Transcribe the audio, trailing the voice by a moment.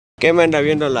¿Qué me anda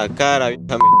viendo la cara, vieja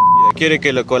mentira? ¿Quiere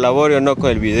que lo colabore o no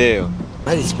con el video?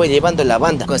 Ay, se fue llevando la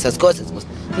banda con esas cosas. Pues.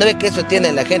 ¿No ve que eso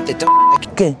tiene la gente?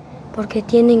 ¿Qué? Porque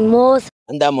tienen moza.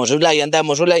 Andamos, Rulay,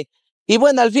 andamos, Rulay. Y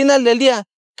bueno, al final del día,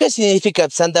 ¿qué significa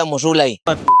pues, andamos, Rulay?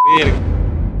 1,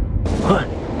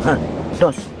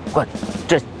 2, 4,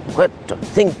 3, 4,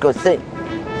 5, 6.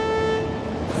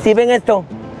 Si ven esto,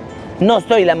 no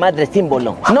soy la madre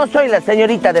símbolo, no soy la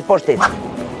señorita deportes.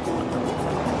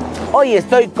 Hoy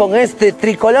estoy con este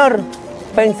tricolor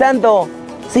pensando,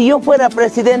 si yo fuera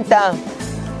presidenta,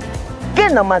 ¿qué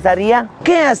nomás haría?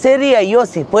 ¿Qué hacería yo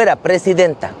si fuera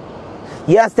presidenta?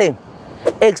 Ya sé,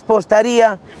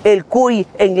 exportaría el cuy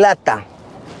en lata.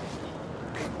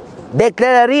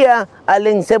 Declararía al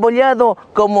encebollado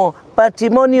como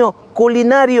patrimonio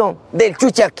culinario del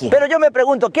Chuchaqui. Pero yo me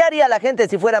pregunto, ¿qué haría la gente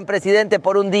si fueran presidente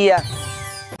por un día?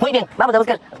 Muy bien, vamos a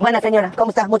buscar. Buena señora, ¿cómo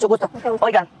está? Mucho gusto.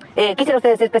 Oiga, ¿quisiera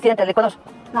usted ser presidente del Ecuador?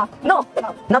 No. No,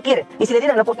 no quiere. ¿Y si le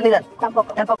dieran la oportunidad?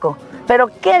 Tampoco. Tampoco. Pero,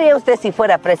 ¿qué haría usted si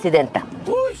fuera presidenta?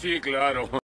 Uy, sí, claro.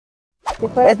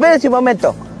 Espérense un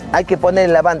momento. Hay que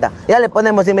ponerle la banda. Ya le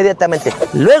ponemos inmediatamente.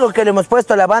 Luego que le hemos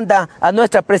puesto la banda a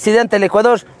nuestra presidenta del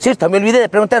Ecuador, cierto, me olvidé de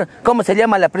preguntar cómo se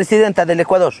llama la presidenta del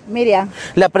Ecuador. Miriam.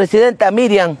 La presidenta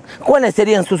Miriam, ¿cuáles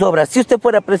serían sus obras? Si usted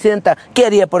fuera presidenta, ¿qué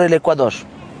haría por el Ecuador?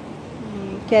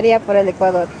 ¿Qué haría por el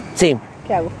Ecuador? Sí.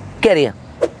 ¿Qué hago? ¿Qué haría?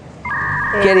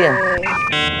 ¿Qué haría?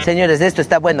 Señores, esto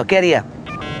está bueno. ¿Qué haría?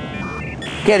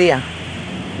 ¿Qué haría?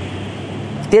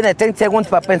 Tiene 30 segundos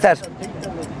para pensar.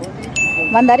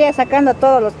 Mandaría sacando a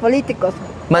todos los políticos.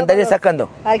 Mandaría Todos los sacando.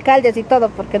 alcaldes y todo,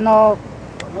 porque no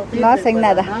hacen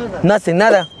nada. No hacen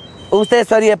nada. ¿Usted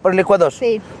eso haría por el Ecuador?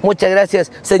 Sí. Muchas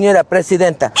gracias, señora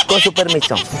presidenta. Con su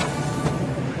permiso.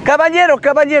 Caballero,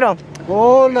 caballero.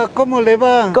 Hola, ¿cómo le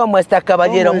va? ¿Cómo está,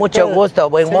 caballero? ¿Cómo Mucho está? gusto,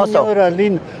 buen mozo. Señora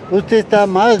linda, usted está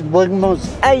más buen mozo.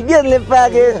 Ay, Dios le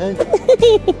pague.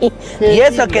 Y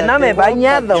eso que no me he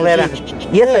bañado, ¿verdad?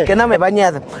 Y eso que no me he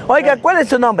bañado. Oiga, ¿cuál es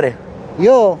su nombre?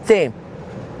 Yo, Sí.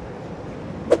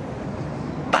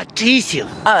 Patricio.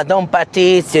 Ah, don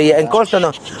Patricio, en corto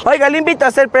no. Oiga, le invito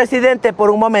a ser presidente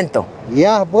por un momento.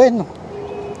 Ya, bueno.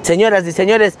 Señoras y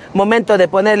señores, momento de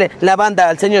ponerle la banda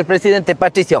al señor presidente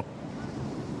Patricio.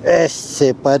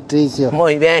 Ese Patricio.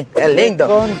 Muy bien, es lindo.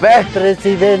 Contra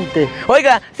presidente.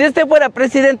 Oiga, si usted fuera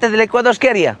presidente del Ecuador, ¿qué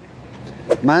haría?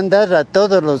 Mandar a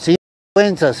todos los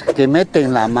sinvergüenzas que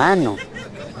meten la mano.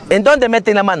 ¿En dónde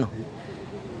meten la mano?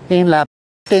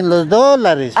 En los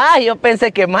dólares. Ah, yo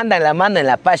pensé que mandan la mano en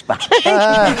la pashpa.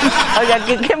 Ah. Oiga,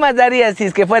 ¿qué más haría si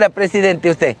es que fuera presidente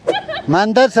usted?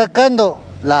 Mandar sacando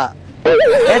la...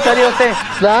 ¿Eso haría usted?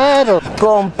 Claro.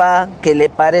 Compa, ¿qué le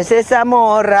parece esa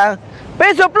morra?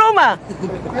 ¡Peso Pluma!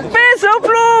 ¡Peso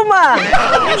Pluma!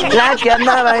 La que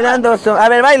anda bailando... A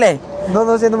ver, baile.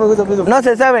 No sé, no me gusta Peso Pluma. No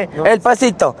se sabe el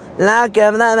pasito. La que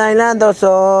anda bailando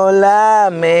sola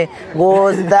me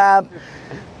gusta.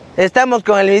 Estamos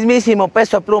con el mismísimo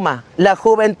Peso Pluma. La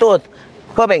juventud.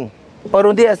 Joven, por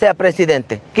un día sea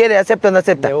presidente. ¿Quiere, acepta o no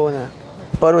acepta? De una.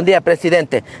 Por un día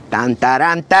presidente. Tan,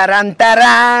 tarán, tarán,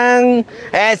 tarán.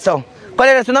 Eso. ¿Cuál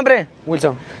era su nombre?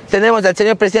 Wilson. Tenemos al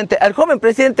señor presidente, al joven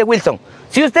presidente Wilson.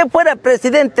 Si usted fuera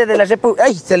presidente de la República...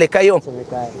 ¡Ay, se le cayó! Se me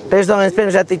cae. Perdón, espera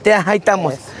un ratito, ahí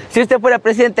estamos. Si usted fuera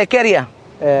presidente, ¿qué haría?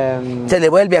 Se le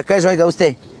vuelve a caer, oiga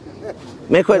usted.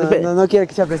 Mejor... No quiere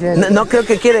que sea presidente. No creo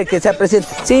que quiere que sea presidente.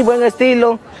 Sí, buen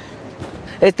estilo.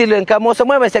 Estilo encamoso.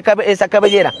 Mueve esa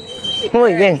cabellera.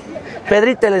 Muy bien.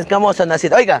 Pedrito el escamoso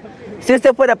nacido. Oiga, si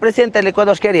usted fuera presidente del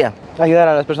Ecuador, ¿qué haría? Ayudar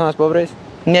a las personas pobres.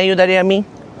 ¿Me ayudaría a mí?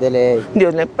 De ley.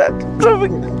 Dios le pague.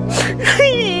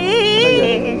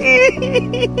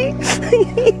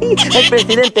 El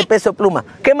presidente Peso Pluma.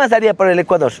 ¿Qué más haría por el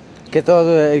Ecuador? Que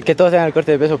todos tengan el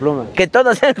corte de Peso Pluma. Que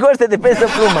todos sean corte de Peso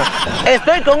Pluma.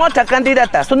 Estoy con otra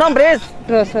candidata. ¿Su nombre es?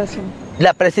 Rosa, sí.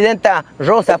 La presidenta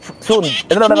Rosa Zumba.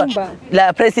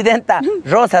 La presidenta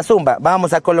Rosa Zumba.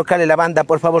 Vamos a colocarle la banda,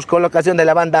 por favor, colocación de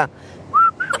la banda.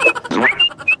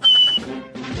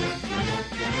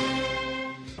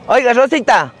 Oiga,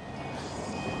 Rosita.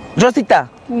 Rosita,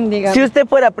 Dígame. si usted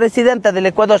fuera presidenta del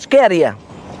Ecuador, ¿qué haría?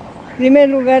 En primer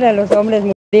lugar, a los hombres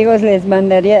mujeriegos les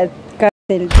mandaría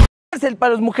cárcel. Cárcel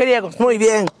para los mujeriegos, muy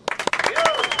bien.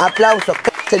 Aplauso,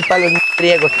 cárcel para los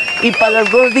mujeriegos. Y para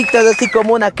los gorditos así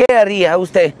como una, ¿qué haría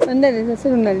usted? Mandarles a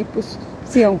hacer una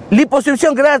liposucción.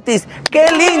 Liposucción gratis. ¡Qué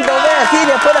lindo! Vea, si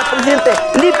le fuera presidente.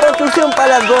 Liposucción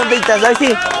para las gorditas.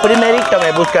 Así, primerito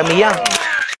me busca a mí ya.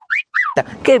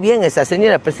 Qué bien esa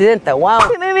señora presidenta, wow.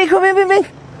 Ven, mijo, ven.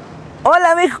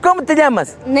 Hola, mijo, ¿cómo te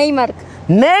llamas? Neymar.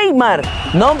 Neymar,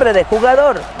 nombre de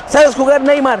jugador. ¿Sabes jugar,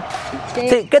 Neymar?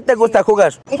 Sí. ¿Qué te gusta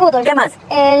jugar? El fútbol. ¿Qué más?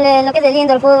 Lo que es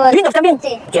lindo, el fútbol. ¿Lindos también?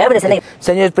 Sí. Chévere, señor.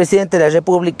 Señor presidente de la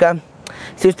República,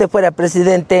 si usted fuera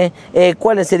presidente,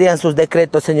 ¿cuáles serían sus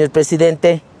decretos, señor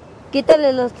presidente?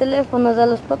 Quítale los teléfonos a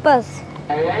los papás.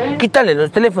 Quítale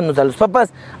los teléfonos a los papás.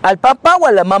 ¿Al papá o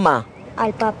a la mamá?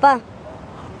 Al papá.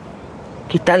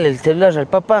 Quitarle el celular al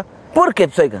papá. ¿Por qué,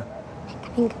 oiga?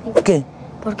 ¿Qué?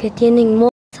 Porque tienen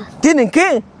mozas. ¿Tienen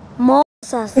qué?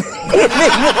 Mozas.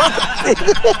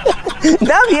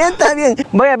 Está bien, está bien.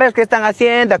 Voy a ver qué están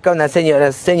haciendo acá unas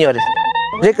señoras, señores.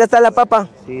 ¿Rica está la papa?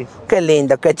 Sí. Qué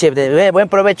lindo, qué chévere. Buen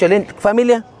provecho.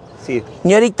 ¿Familia? Sí.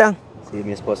 Señorita. Sí,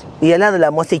 mi esposa. Y al lado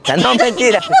la mosita. No,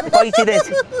 mentira.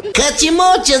 Coincidencia.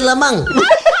 ¡Cachimoches la man!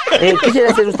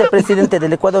 ¿Quisiera ser usted presidente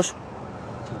del Ecuador?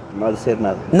 No va a hacer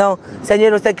nada. No.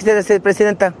 Señor, ¿usted quisiera ser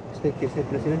presidenta? ¿Usted quiere ser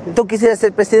presidente? ¿Tú quisieras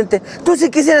ser presidente? ¿Tú sí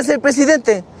quisieras ser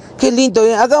presidente? Qué lindo,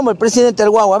 ¿eh? Hagamos el presidente del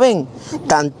guagua, ven.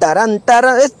 Tantaran.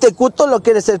 Este cuto lo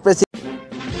quiere ser presidente.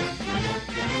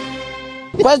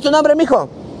 ¿Cuál es tu nombre, mijo?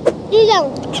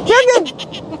 Dylan.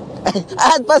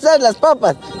 Haz pasar las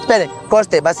papas. Espere,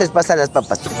 corte, vas a pasar las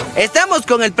papas. Estamos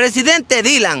con el presidente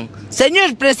Dylan.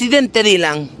 Señor presidente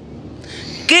Dylan,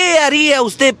 ¿qué haría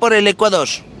usted por el Ecuador?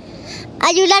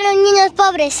 Ayudar a los niños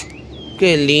pobres.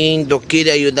 Qué lindo,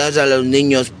 quiere ayudar a los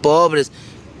niños pobres.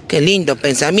 Qué lindo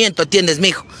pensamiento tienes,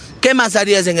 mijo. ¿Qué más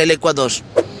harías en el Ecuador?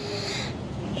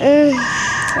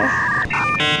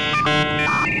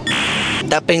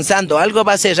 Está pensando, algo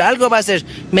va a ser.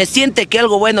 Me siente que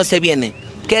algo bueno se viene.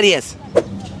 ¿Qué harías?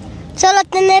 Solo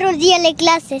tener un día de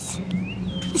clases.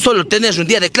 Solo tenés un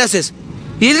día de clases.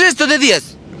 ¿Y el resto de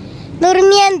días?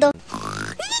 Durmiendo.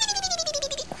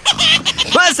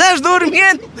 Pasas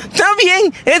durmiendo. Está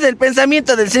bien. Es el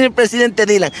pensamiento del señor presidente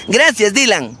Dylan. Gracias,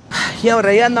 Dylan. Y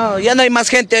ahora ya no hay más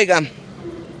gente, oiga.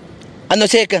 No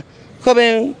sé,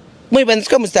 joven, muy buenos,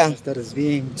 ¿cómo está? Buenas tardes,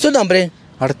 bien. ¿Su nombre?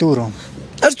 Arturo.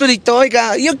 Arturito,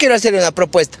 oiga, yo quiero hacerle una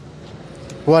propuesta.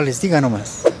 ¿Cuáles? Diga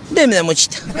nomás. Deme una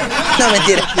mochita. No,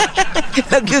 mentira.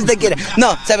 Lo que usted quiera.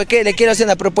 No, ¿sabe qué? Le quiero hacer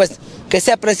una propuesta. Que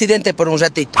sea presidente por un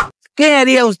ratito. ¿Qué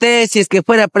haría usted si es que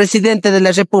fuera presidente de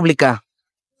la República?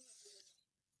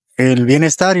 El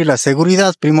bienestar y la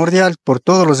seguridad primordial por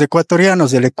todos los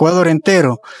ecuatorianos del Ecuador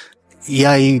entero. Y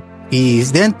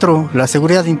dentro la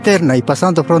seguridad interna y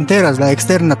pasando fronteras, la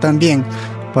externa también.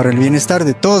 Para el bienestar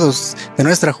de todos, de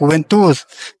nuestra juventud,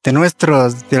 de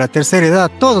la tercera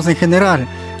edad, todos en general.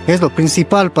 Es lo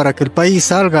principal para que el país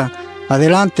salga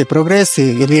adelante,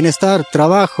 progrese, el bienestar,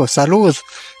 trabajo, salud,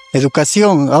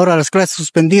 educación, ahora las clases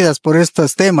suspendidas por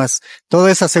estos temas. Toda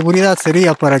esa seguridad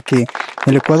sería para que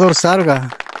el Ecuador salga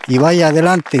y vaya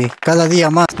adelante cada día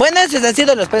más. Bueno, esos han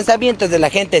sido los pensamientos de la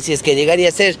gente si es que llegaría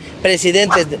a ser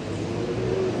presidentes de...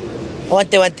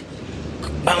 Aguante.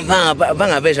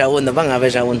 Van a ver a uno. Venga,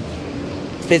 es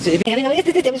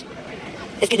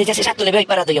que desde hace rato le veo ahí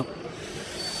parado yo.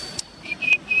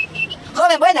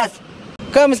 Joven, buenas.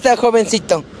 ¿Cómo está,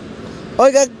 jovencito?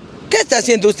 Oiga, ¿qué está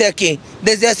haciendo usted aquí?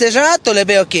 Desde hace rato le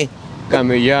veo aquí.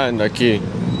 Camellando aquí.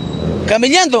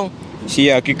 ¿Caminando? Sí,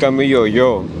 aquí camello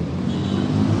yo.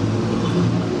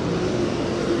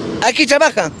 ¿Aquí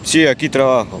trabaja? Sí, aquí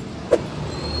trabajo.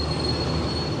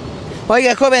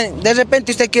 Oiga, joven, de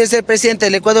repente usted quiere ser presidente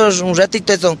del Ecuador un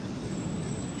ratito eso.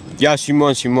 Ya,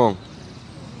 Simón.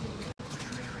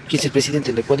 ¿Quiere ser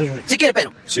presidente del Ecuador? Sí quiere,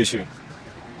 pero. Sí.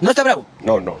 ¿No está bravo?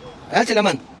 No. Alce la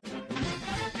mano.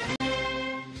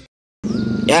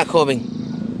 Ya, joven.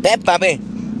 Epa, ve.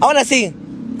 Ahora sí,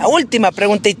 la última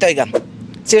preguntita, oiga.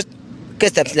 ¿Qué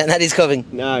está la nariz, joven?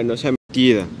 No sea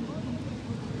metida.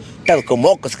 Claro, con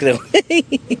mocos, creo.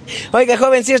 Oiga,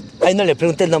 joven, ¿cierto? Ay, no le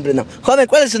pregunté el nombre, no. Joven,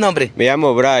 ¿cuál es su nombre? Me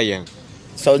llamo Brian.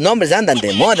 Sus nombres andan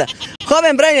de moda.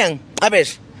 Joven Brian, a ver,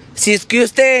 si es que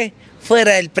usted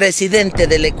fuera el presidente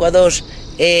del Ecuador,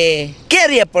 ¿qué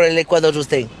haría por el Ecuador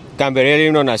usted? Cambiaría el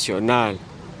himno nacional.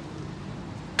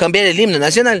 ¿Cambiar el himno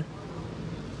nacional?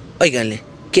 Óiganle,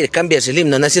 quiere cambiarse el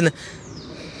himno nacional.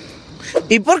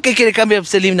 ¿Y por qué quiere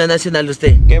cambiarse el himno nacional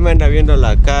usted? ¿Qué me anda viendo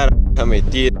la cara,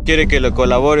 metida? ¿Quiere que lo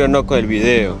colabore o no con el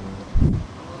video?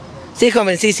 Sí,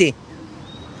 joven, sí.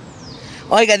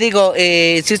 Oiga, digo,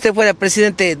 si usted fuera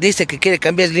presidente, dice que quiere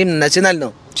cambiar el himno nacional,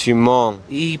 ¿no? Simón.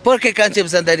 ¿Y por qué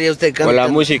canciones andaría usted cantando? Con la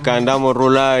música andamos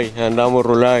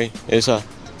rulay, esa.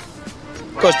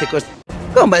 Coste.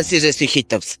 ¿Cómo va a decir eso,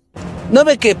 hijitos? ¿No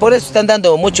ve que por eso están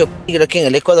dando mucho peligro aquí en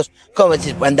el Ecuador? ¿Cómo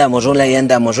decir andamos rulay?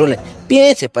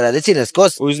 Piense para decir las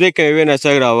cosas. Usted que me viene a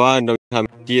estar grabando, hija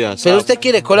metida, ¿sabe? Pero usted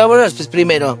quiere colaborar, pues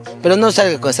primero. Pero no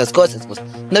salga con esas cosas, pues.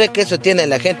 ¿No ve que eso tiene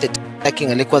la gente aquí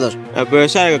en el Ecuador? Pero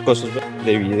salga con sus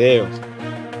de videos.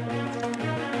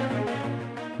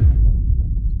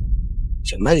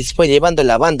 Madre, se fue llevando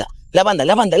la banda. La banda,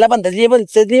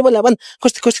 se llevó la banda.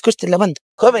 Coste, la banda.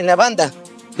 Joven, la banda.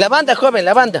 Joven,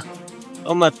 la banda.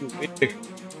 Toma tu vieja.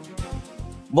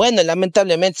 Bueno,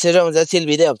 lamentablemente cerramos así el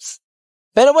video.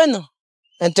 Pero bueno,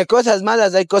 entre cosas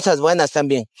malas hay cosas buenas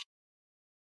también.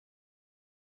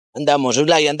 Andamos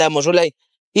Rulay.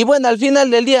 Y bueno, al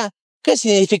final del día, ¿qué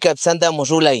significa andamos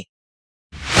Rulay?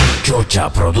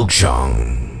 Chocha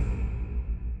Production.